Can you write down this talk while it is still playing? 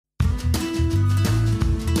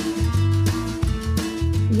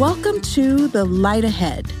Welcome to The Light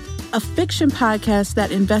Ahead, a fiction podcast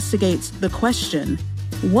that investigates the question,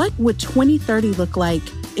 what would 2030 look like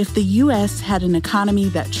if the U.S. had an economy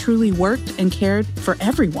that truly worked and cared for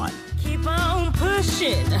everyone? Keep on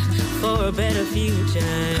pushing for a better future.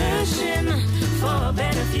 Pushing for a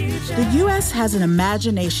better future. The U.S. has an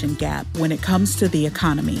imagination gap when it comes to the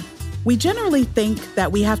economy. We generally think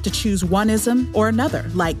that we have to choose one ism or another,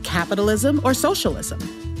 like capitalism or socialism.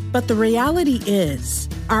 But the reality is,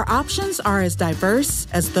 our options are as diverse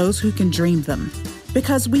as those who can dream them,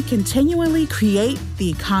 because we continually create the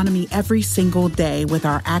economy every single day with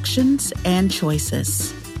our actions and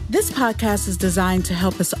choices. This podcast is designed to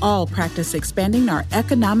help us all practice expanding our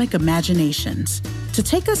economic imaginations, to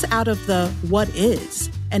take us out of the what is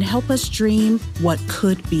and help us dream what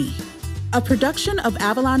could be. A production of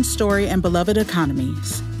Avalon Story and Beloved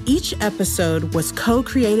Economies, each episode was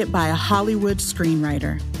co-created by a Hollywood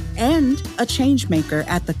screenwriter and a changemaker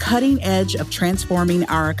at the cutting edge of transforming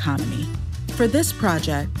our economy. For this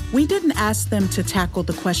project, we didn't ask them to tackle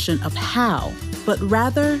the question of how, but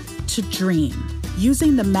rather to dream,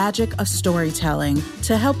 using the magic of storytelling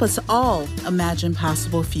to help us all imagine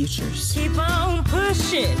possible futures. Keep on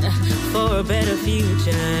pushing for a better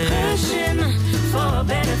future. Pushing for a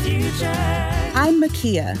better future. I'm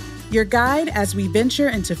Makia, your guide as we venture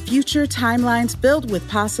into future timelines filled with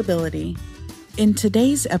possibility. In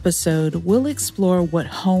today's episode, we'll explore what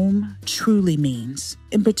home truly means,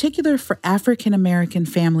 in particular for African American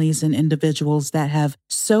families and individuals that have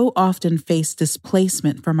so often faced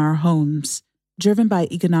displacement from our homes, driven by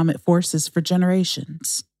economic forces for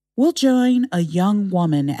generations. We'll join a young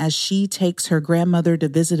woman as she takes her grandmother to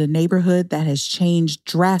visit a neighborhood that has changed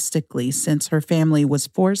drastically since her family was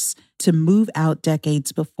forced to move out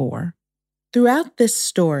decades before. Throughout this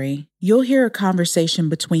story, you'll hear a conversation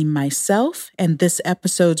between myself and this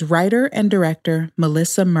episode's writer and director,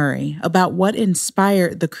 Melissa Murray, about what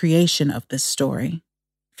inspired the creation of this story.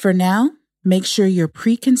 For now, make sure your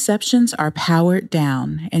preconceptions are powered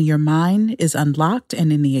down and your mind is unlocked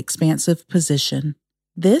and in the expansive position.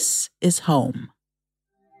 This is home.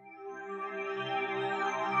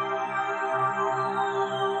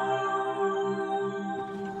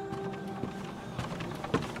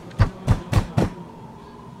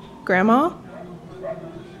 Grandma?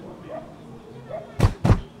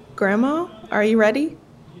 Grandma, are you ready?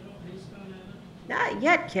 Not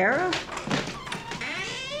yet, Kara.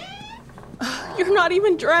 You're not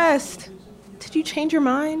even dressed. Did you change your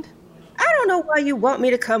mind? I don't know why you want me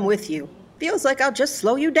to come with you. Feels like I'll just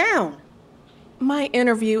slow you down. My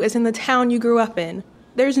interview is in the town you grew up in.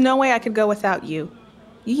 There's no way I could go without you.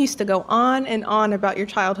 You used to go on and on about your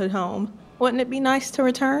childhood home. Wouldn't it be nice to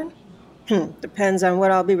return? Depends on what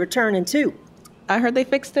I'll be returning to. I heard they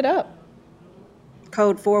fixed it up.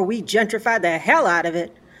 Code 4, we gentrified the hell out of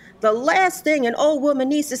it. The last thing an old woman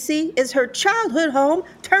needs to see is her childhood home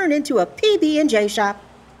turned into a PB&J shop.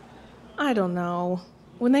 I don't know.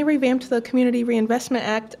 When they revamped the Community Reinvestment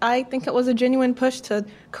Act, I think it was a genuine push to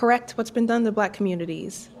correct what's been done to Black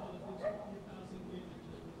communities.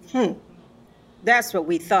 That's what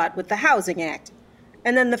we thought with the Housing Act.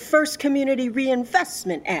 And then the first Community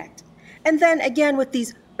Reinvestment Act. And then again with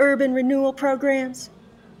these urban renewal programs.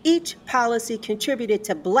 Each policy contributed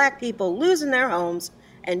to Black people losing their homes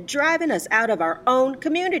and driving us out of our own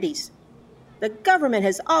communities. The government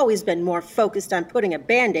has always been more focused on putting a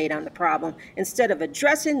Band-Aid on the problem instead of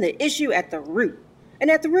addressing the issue at the root.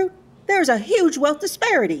 And at the root, there's a huge wealth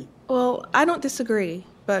disparity. Well, I don't disagree,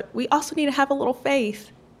 but we also need to have a little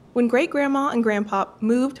faith. When great-grandma and grandpa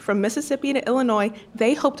moved from Mississippi to Illinois,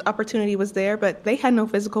 they hoped opportunity was there, but they had no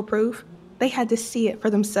physical proof. They had to see it for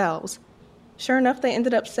themselves. Sure enough, they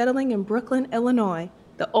ended up settling in Brooklyn, Illinois,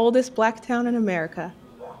 the oldest Black town in America.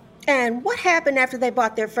 And what happened after they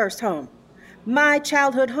bought their first home? My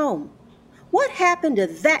childhood home. What happened to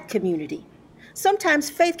that community? Sometimes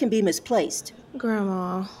faith can be misplaced.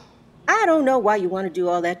 Grandma. I don't know why you want to do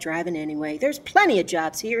all that driving anyway. There's plenty of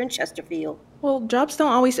jobs here in Chesterfield. Well, jobs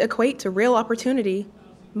don't always equate to real opportunity.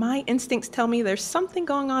 My instincts tell me there's something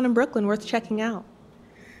going on in Brooklyn worth checking out.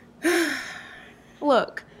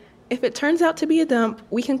 Look, if it turns out to be a dump,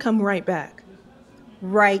 we can come right back.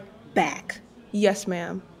 Right back. Yes,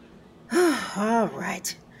 ma'am. All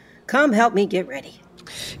right. Come help me get ready.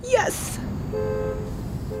 Yes!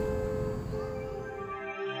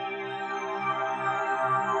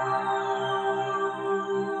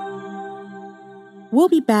 We'll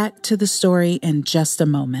be back to the story in just a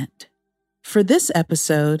moment. For this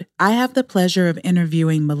episode, I have the pleasure of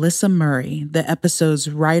interviewing Melissa Murray, the episode's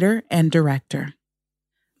writer and director.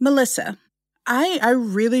 Melissa, I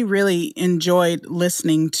really, really enjoyed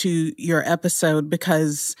listening to your episode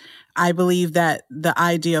because I believe that the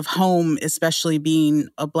idea of home, especially being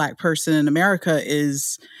a Black person in America,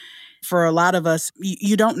 is for a lot of us,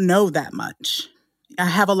 you don't know that much. I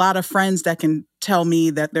have a lot of friends that can tell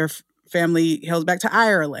me that their family hails back to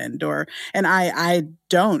Ireland, and I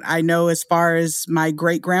don't. I know as far as my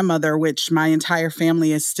great grandmother, which my entire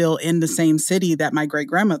family is still in the same city that my great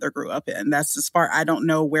grandmother grew up in. That's as far. I don't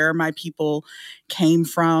know where my people came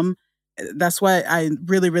from. That's why I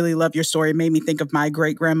really, really love your story. It made me think of my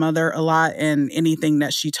great grandmother a lot, and anything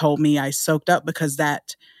that she told me, I soaked up because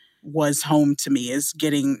that was home to me, is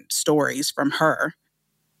getting stories from her.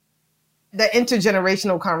 The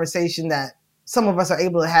intergenerational conversation that some of us are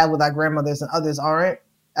able to have with our grandmothers and others aren't,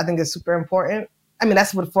 I think is super important. I mean,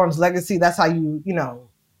 that's what forms legacy. That's how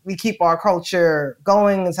we keep our culture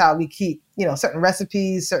going. It's how we keep, certain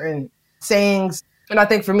recipes, certain sayings. And I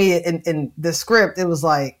think for me in the script, it was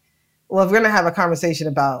like, well, if we're going to have a conversation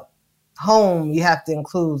about home, you have to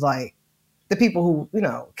include like the people who,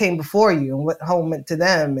 came before you and what home meant to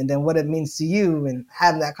them and then what it means to you, and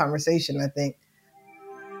having that conversation, I think.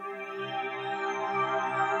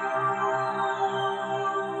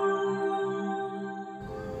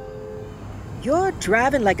 You're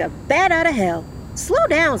driving like a bat out of hell. Slow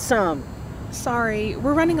down some. Sorry,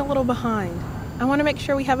 we're running a little behind. I want to make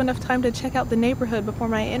sure we have enough time to check out the neighborhood before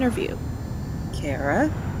my interview.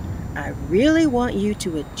 Kara, I really want you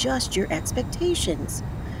to adjust your expectations.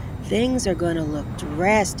 Things are going to look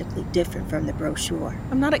drastically different from the brochure.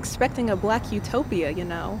 I'm not expecting a Black utopia,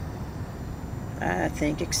 I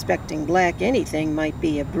think expecting Black anything might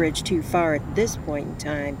be a bridge too far at this point in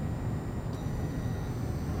time.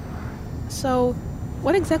 So,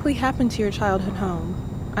 what exactly happened to your childhood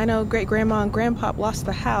home? I know great-grandma and grandpop lost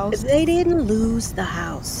the house. They didn't lose the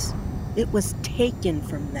house. It was taken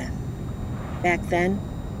from them. Back then,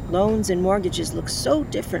 loans and mortgages looked so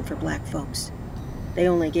different for Black folks. They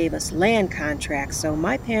only gave us land contracts, so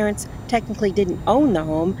my parents technically didn't own the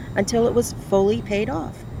home until it was fully paid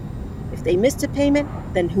off. If they missed a payment,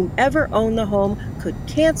 then whomever owned the home could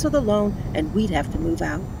cancel the loan and we'd have to move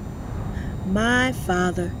out. My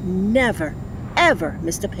father never, ever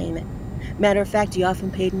missed a payment. Matter of fact, he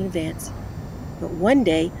often paid in advance. But one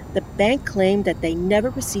day, the bank claimed that they never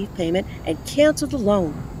received payment and canceled the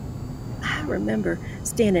loan. I remember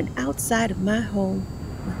standing outside of my home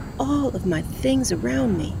with all of my things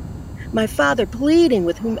around me. My father pleading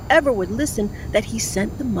with whomever would listen that he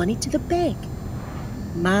sent the money to the bank.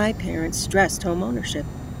 My parents stressed home ownership.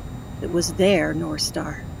 It was their North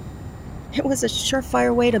Star. It was a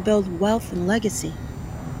surefire way to build wealth and legacy.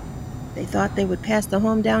 They thought they would pass the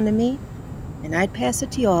home down to me, and I'd pass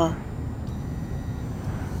it to y'all.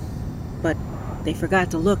 But they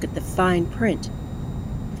forgot to look at the fine print.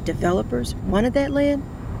 If developers wanted that land,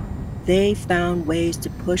 they found ways to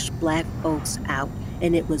push Black folks out,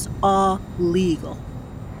 and it was all legal.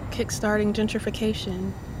 Kickstarting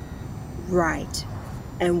gentrification. Right.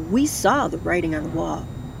 And we saw the writing on the wall.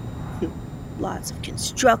 Lots of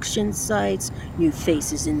construction sites, new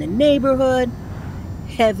faces in the neighborhood,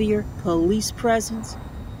 heavier police presence.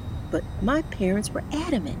 But my parents were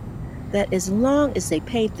adamant that as long as they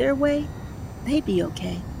paid their way, they'd be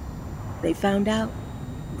okay. They found out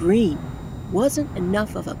green wasn't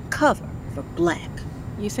enough of a cover for Black.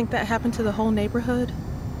 You think that happened to the whole neighborhood?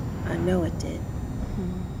 I know it did.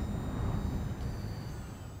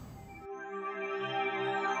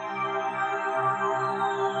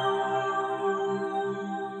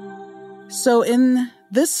 So in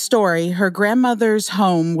this story, her grandmother's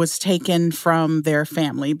home was taken from their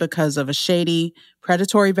family because of a shady,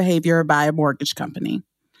 predatory behavior by a mortgage company.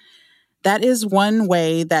 That is one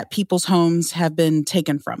way that people's homes have been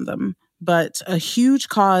taken from them. But a huge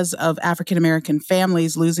cause of African-American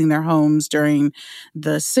families losing their homes during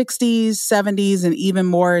the 60s, 70s, and even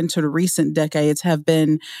more into the recent decades have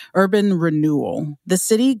been urban renewal. The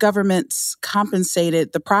city governments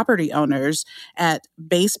compensated the property owners at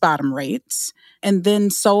base bottom rates and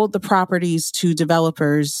then sold the properties to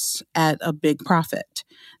developers at a big profit.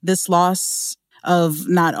 This loss of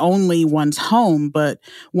not only one's home, but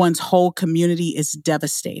one's whole community is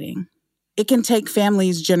devastating. It can take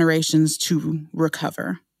families generations to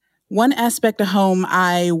recover. One aspect of home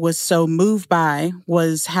I was so moved by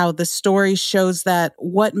was how the story shows that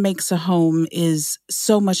what makes a home is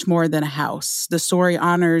so much more than a house. The story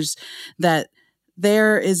honors that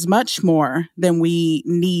there is much more than we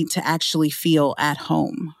need to actually feel at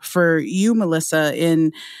home. For you, Melissa,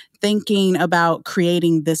 in thinking about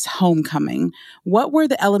creating this homecoming, what were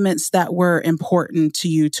the elements that were important to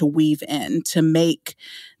you to weave in to make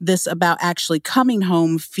this about actually coming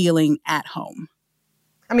home, feeling at home?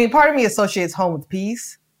 I mean, part of me associates home with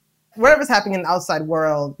peace. Whatever's happening in the outside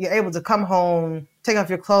world, you're able to come home, take off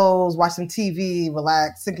your clothes, watch some TV,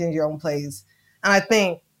 relax, sink in your own place. And I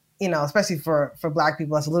think, especially for Black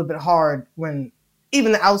people, it's a little bit hard when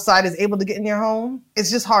even the outside is able to get in your home. It's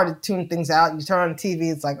just hard to tune things out. You turn on the TV,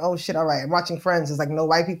 it's like, oh shit, all right, I'm watching Friends. There's like no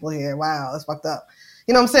white people here. Wow, that's fucked up.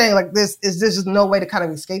 You know what I'm saying? Like there's just no way to kind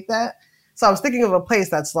of escape that. So I was thinking of a place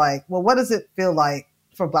that's like, well, what does it feel like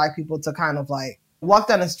for Black people to kind of like walk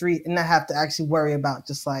down the street and not have to actually worry about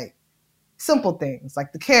just like simple things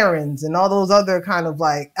like the Karens and all those other kind of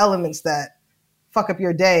like elements that fuck up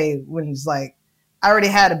your day when it's like, I already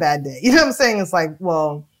had a bad day. You know what I'm saying? It's like,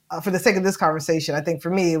 well, for the sake of this conversation, I think for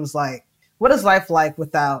me, it was like, what is life like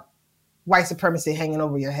without white supremacy hanging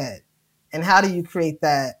over your head? And how do you create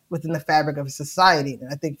that within the fabric of society?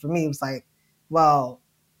 And I think for me, it was like, well,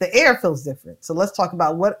 the air feels different. So let's talk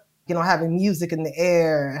about what, having music in the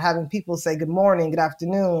air, having people say good morning, good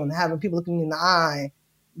afternoon, having people looking you in the eye,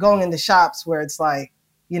 going into shops where it's like,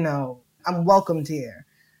 I'm welcomed here.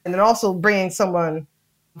 And then also bringing someone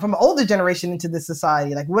from an older generation into this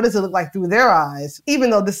society. Like, what does it look like through their eyes? Even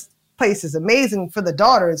though this place is amazing for the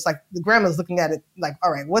daughter, it's like the grandma's looking at it like,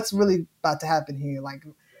 all right, what's really about to happen here? Like,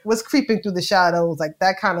 what's creeping through the shadows? Like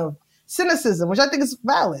that kind of cynicism, which I think is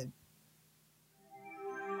valid.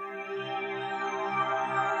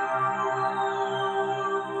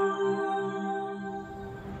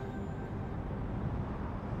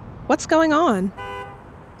 What's going on?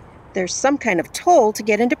 There's some kind of toll to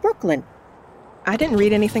get into Brooklyn. I didn't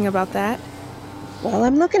read anything about that. Well,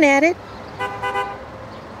 I'm looking at it.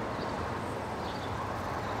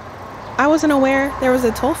 I wasn't aware there was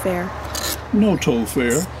a toll fare. No toll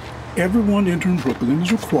fare. Everyone entering Brooklyn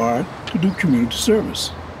is required to do community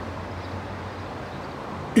service.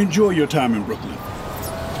 Enjoy your time in Brooklyn.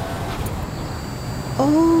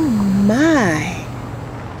 Oh my.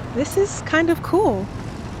 This is kind of cool.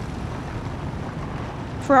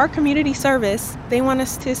 For our community service, they want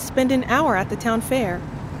us to spend an hour at the town fair.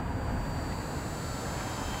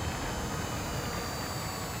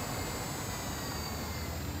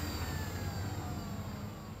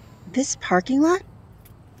 This parking lot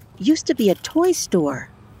used to be a toy store.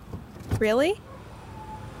 Really?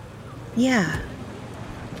 Yeah.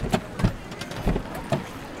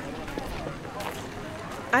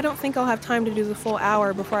 I don't think I'll have time to do the full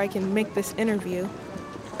hour before I can make this interview.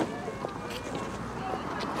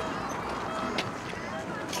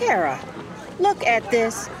 Kara, look at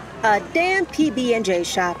this. A damn PB&J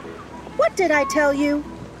shop. What did I tell you?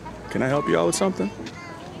 Can I help you out with something?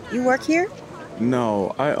 You work here?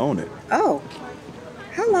 No, I own it. Oh.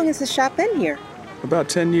 How long has the shop been here? About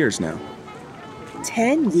 10 years now.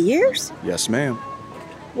 10 years? Yes, ma'am.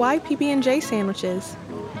 Why PB&J sandwiches?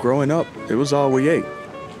 Growing up, it was all we ate.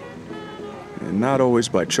 And not always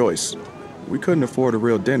by choice. We couldn't afford a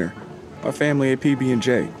real dinner. Our family ate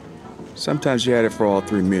PB&J. Sometimes you had it for all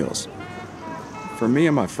 3 meals. For me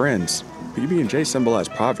and my friends, PB&J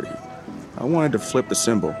symbolized poverty. I wanted to flip the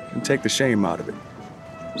symbol and take the shame out of it.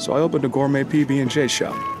 So I opened a gourmet PB&J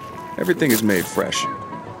shop. Everything is made fresh.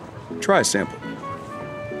 Try a sample.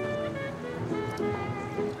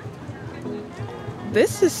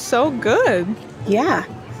 This is so good. Yeah,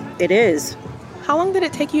 it is. How long did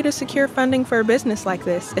it take you to secure funding for a business like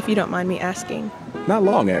this, if you don't mind me asking? Not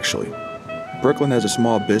long, actually. Brooklyn has a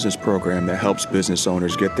small business program that helps business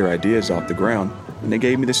owners get their ideas off the ground, and they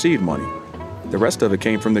gave me the seed money. The rest of it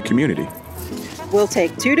came from the community. We'll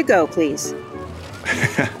take 2 to go, please.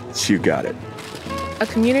 You got it. A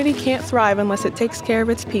community can't thrive unless it takes care of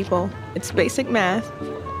its people. It's basic math.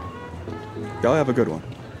 Y'all have a good one.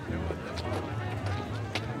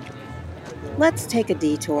 Let's take a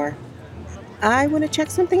detour. I want to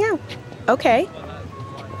check something out. Okay.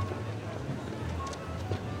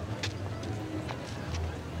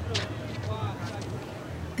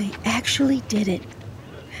 They actually did it.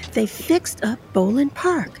 They fixed up Boland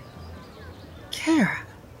Park. Kara,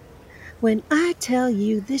 when I tell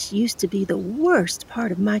you this used to be the worst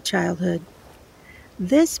part of my childhood,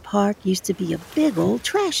 this park used to be a big old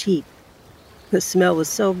trash heap. The smell was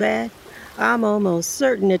so bad, I'm almost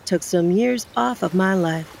certain it took some years off of my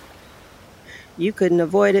life. You couldn't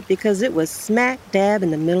avoid it because it was smack dab in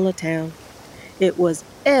the middle of town. It was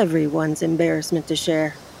everyone's embarrassment to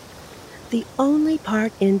share. The only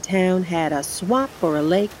park in town had a swamp for a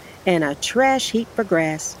lake and a trash heap for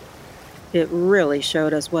grass. It really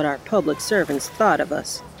showed us what our public servants thought of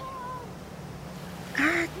us.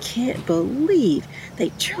 I can't believe they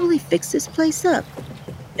truly fixed this place up.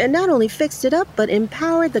 And not only fixed it up, but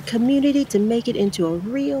empowered the community to make it into a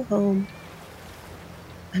real home.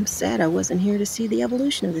 I'm sad I wasn't here to see the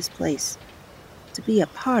evolution of this place, to be a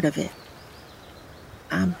part of it.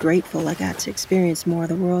 I'm grateful I got to experience more of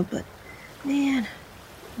the world, but man,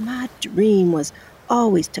 my dream was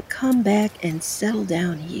always to come back and settle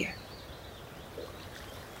down here.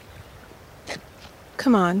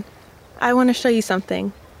 Come on, I want to show you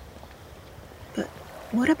something. But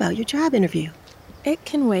what about your job interview? It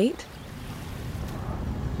can wait.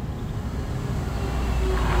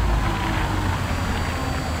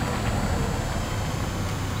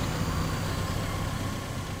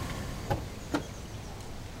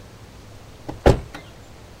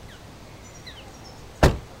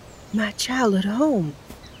 My childhood home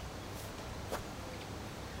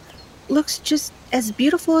looks just as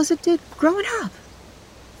beautiful as it did growing up.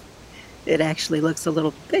 It actually looks a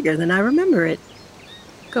little bigger than I remember it.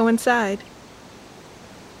 Go inside.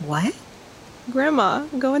 What? Grandma,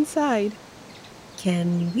 go inside.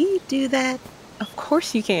 Can we do that? Of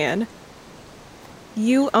course you can.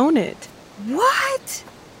 You own it. What?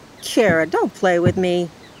 Kara, don't play with me.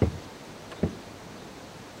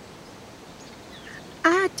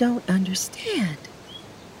 I don't understand.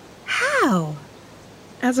 How?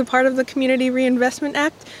 As a part of the Community Reinvestment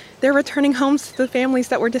Act, they're returning homes to the families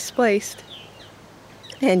that were displaced.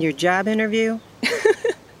 And your job interview?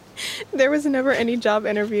 There was never any job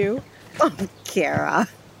interview. Oh, Kara.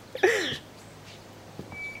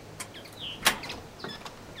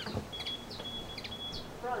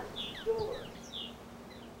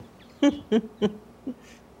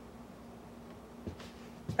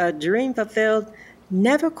 A dream fulfilled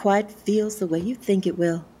never quite feels the way you think it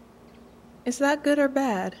will. Is that good or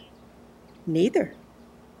bad? Neither.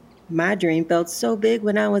 My dream felt so big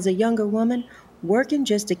when I was a younger woman, working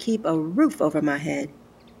just to keep a roof over my head.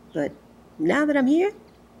 But now that I'm here,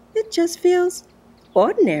 it just feels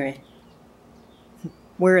ordinary.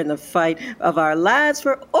 We're in the fight of our lives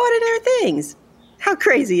for ordinary things. How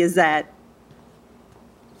crazy is that?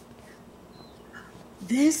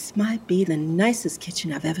 This might be the nicest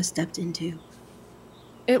kitchen I've ever stepped into.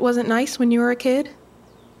 It wasn't nice when you were a kid?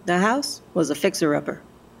 The house was a fixer-upper.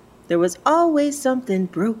 There was always something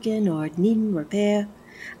broken or needing repair.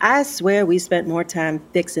 I swear we spent more time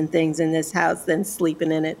fixing things in this house than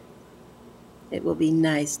sleeping in it. It will be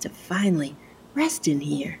nice to finally rest in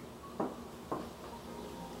here.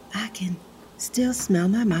 I can still smell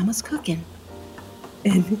my mama's cooking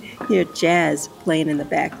and hear jazz playing in the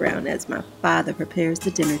background as my father prepares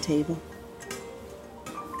the dinner table.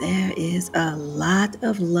 There is a lot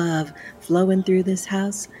of love flowing through this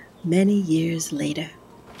house many years later.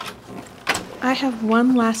 I have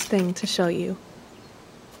one last thing to show you.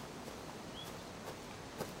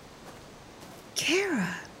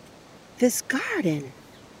 Kara, this garden.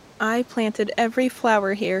 I planted every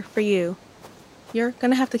flower here for you. You're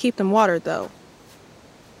gonna have to keep them watered, though.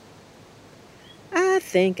 I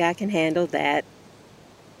think I can handle that.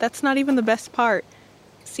 That's not even the best part.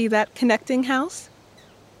 See that connecting house?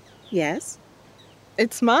 Yes?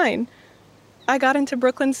 It's mine. I got into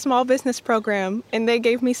Brooklyn's small business program, and they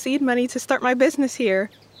gave me seed money to start my business here.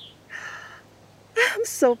 I'm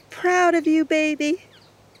so proud of you, baby.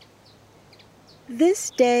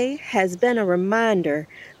 This day has been a reminder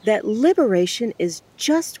that liberation is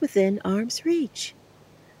just within arm's reach.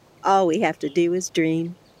 All we have to do is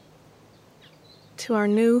dream. To our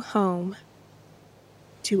new home.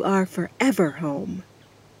 To our forever home.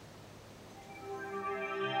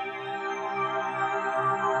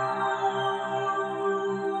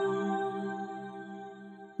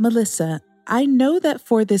 Melissa, I know that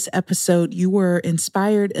for this episode, you were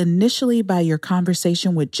inspired initially by your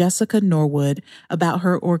conversation with Jessica Norwood about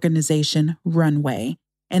her organization, Runway,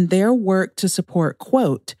 and their work to support,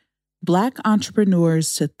 quote, Black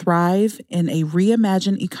entrepreneurs to thrive in a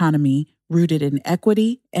reimagined economy rooted in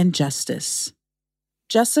equity and justice.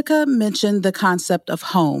 Jessica mentioned the concept of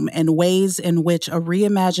home and ways in which a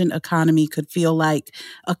reimagined economy could feel like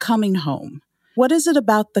a coming home. What is it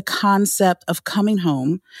about the concept of coming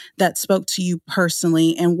home that spoke to you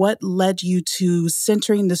personally, and what led you to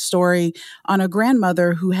centering the story on a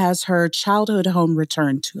grandmother who has her childhood home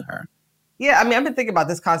returned to her? Yeah, I mean, I've been thinking about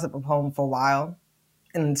this concept of home for a while,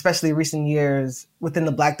 and especially recent years within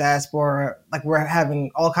the Black diaspora, like we're having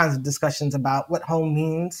all kinds of discussions about what home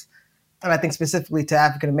means. And I think specifically to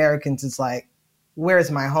African Americans, it's like, where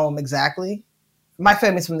is my home exactly? My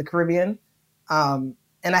family's from the Caribbean, and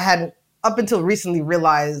I hadn't up until recently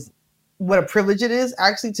realized what a privilege it is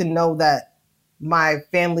actually to know that my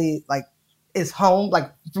family like is home.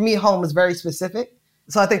 Like for me, home is very specific.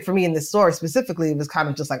 So I think for me in this story specifically, it was kind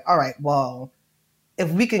of just like, all right, well,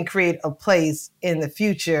 if we can create a place in the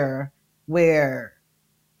future where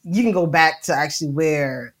you can go back to actually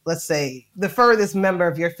where, let's say, the furthest member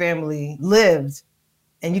of your family lived,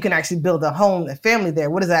 and you can actually build a home, a family there.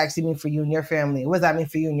 What does that actually mean for you and your family? What does that mean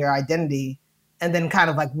for you and your identity? And then kind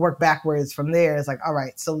of like work backwards from there. It's like, all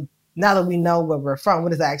right, so now that we know where we're from, what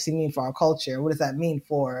does that actually mean for our culture? What does that mean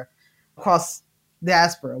for across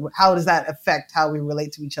diaspora? How does that affect how we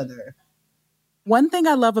relate to each other? One thing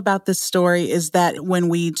I love about this story is that when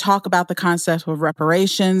we talk about the concept of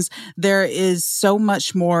reparations, there is so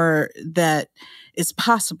much more that is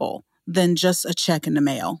possible than just a check in the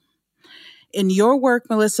mail. In your work,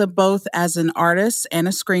 Melissa, both as an artist and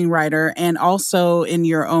a screenwriter, and also in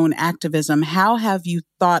your own activism, how have you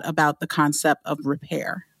thought about the concept of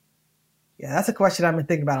repair? Yeah, that's a question I've been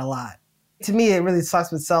thinking about a lot. To me, it really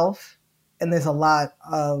starts with self. And there's a lot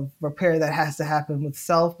of repair that has to happen with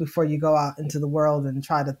self before you go out into the world and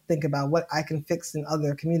try to think about what I can fix in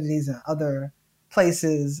other communities and other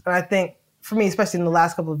places. And I think for me, especially in the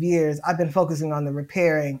last couple of years, I've been focusing on the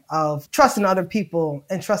repairing of trust in other people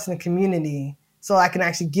and trust in the community so I can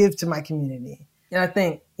actually give to my community. And I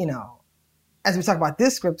think, as we talk about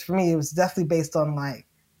this script, for me, it was definitely based on like,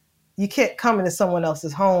 you can't come into someone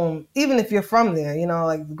else's home, even if you're from there,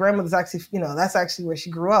 like the grandmother's actually, that's actually where she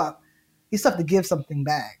grew up. You still have to give something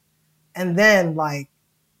back. And then like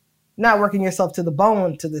not working yourself to the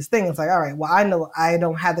bone to this thing. It's like, all right, well, I know I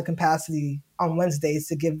don't have the capacity on Wednesdays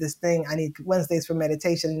to give this thing. I need Wednesdays for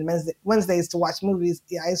meditation and Wednesdays to watch movies,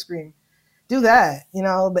 eat ice cream. Do that,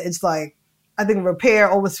 but it's like, I think repair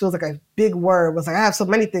always feels like a big word. It's like, I have so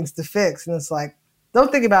many things to fix. And it's like, don't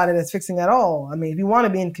think about it as fixing at all. I mean, if you want to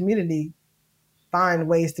be in community, find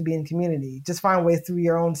ways to be in community. Just find ways through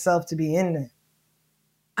your own self to be in it.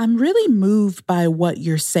 I'm really moved by what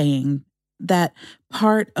you're saying, that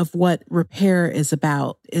part of what repair is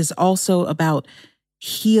also about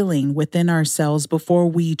healing within ourselves before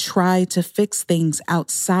we try to fix things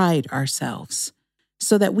outside ourselves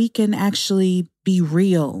so that we can actually be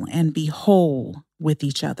real and be whole with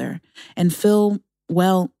each other and feel,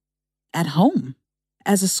 well, at home.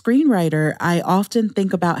 As a screenwriter, I often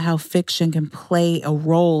think about how fiction can play a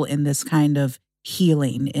role in this kind of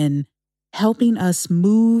healing, in helping us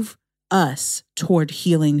move us toward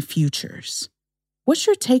healing futures. What's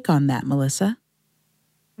your take on that, Melissa?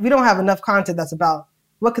 We don't have enough content that's about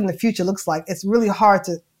what can the future looks like. It's really hard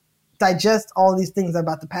to digest all these things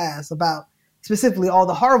about the past, about specifically all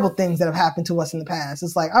the horrible things that have happened to us in the past.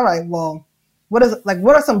 It's like, all right, well, what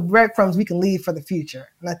are some breadcrumbs we can leave for the future?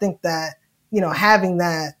 And I think that, having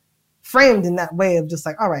that framed in that way of just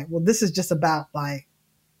like, all right, well, this is just about like,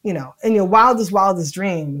 in your wildest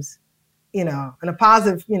dreams, in a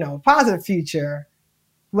positive future,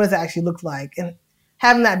 what does it actually look like? And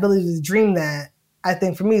having that ability to dream that, I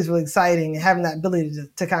think for me is really exciting. And having that ability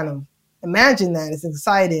to kind of imagine that is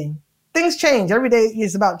exciting. Things change. Every day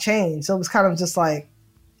is about change. So it was kind of just like,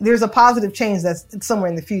 there's a positive change that's somewhere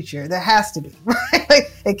in the future. There has to be, right?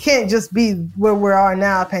 Like, it can't just be where we are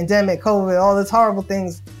now, pandemic, COVID, all these horrible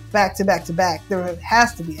things back to back to back. There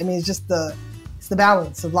has to be. I mean, it's the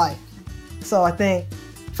balance of life. So I think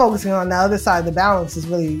focusing on the other side of the balance is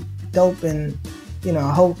really dope, and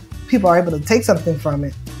I hope people are able to take something from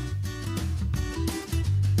it.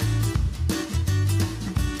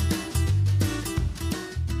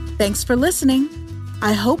 Thanks for listening.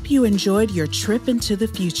 I hope you enjoyed your trip into the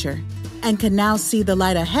future and can now see the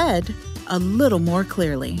light ahead a little more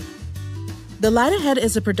clearly. The Light Ahead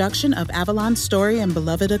is a production of Avalon Story and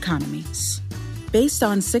Beloved Economies. Based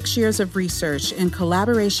on 6 years of research in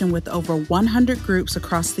collaboration with over 100 groups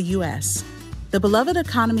across the U.S., the Beloved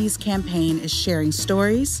Economies campaign is sharing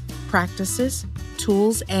stories, practices,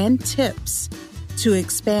 tools, and tips to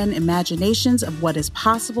expand imaginations of what is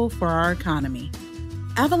possible for our economy.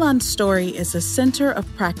 Avalon Story is a center of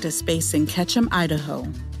practice based in Ketchum, Idaho,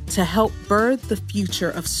 to help birth the future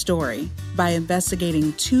of story by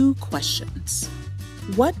investigating 2 questions.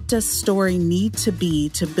 What does story need to be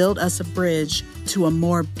to build us a bridge to a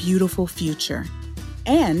more beautiful future?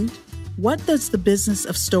 And what does the business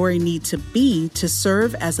of story need to be to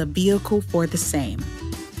serve as a vehicle for the same?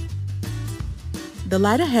 The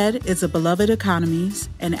Light Ahead is a Beloved Economies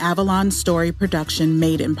and Avalon Story production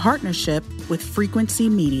made in partnership with Frequency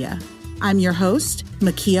Media. I'm your host,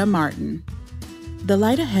 Makia Martin. The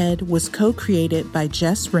Light Ahead was co-created by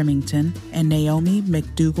Jess Remington and Naomi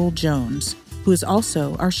McDougall-Jones, who is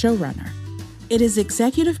also our showrunner. It is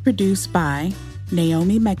executive produced by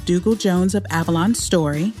Naomi McDougall-Jones of Avalon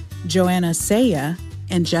Story, Joanna Saya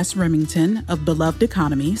and Jess Remington of Beloved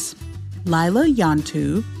Economies, Lila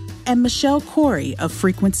Yantu, and Michelle Corey of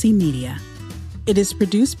Frequency Media. It is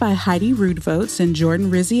produced by Heidi Rudvoets and Jordan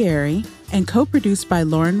Rizzieri and co-produced by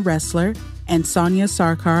Lauren Ressler and Sonia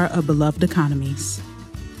Sarkar of Beloved Economies.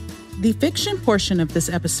 The fiction portion of this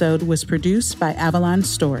episode was produced by Avalon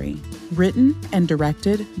Story, written and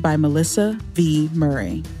directed by Melissa V.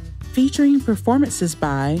 Murray, featuring performances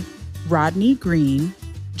by Rodney Green,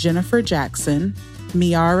 Jennifer Jackson,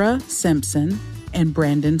 Miara Simpson, and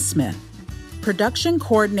Brandon Smith. Production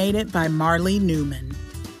coordinated by Marley Newman,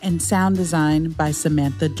 and sound design by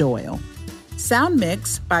Samantha Doyle. Sound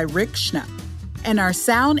mix by Rick Schnupp, and our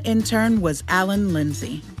sound intern was Alan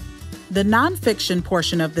Lindsay. The nonfiction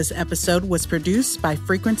portion of this episode was produced by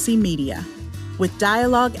Frequency Media, with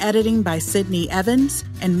dialogue editing by Sydney Evans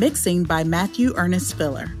and mixing by Matthew Ernest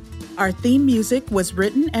Filler. Our theme music was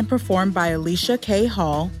written and performed by Alicia K.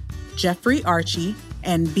 Hall, Jeffrey Archie,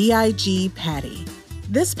 and B.I.G. Patty.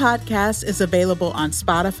 This podcast is available on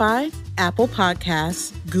Spotify, Apple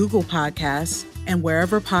Podcasts, Google Podcasts, and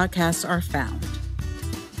wherever podcasts are found.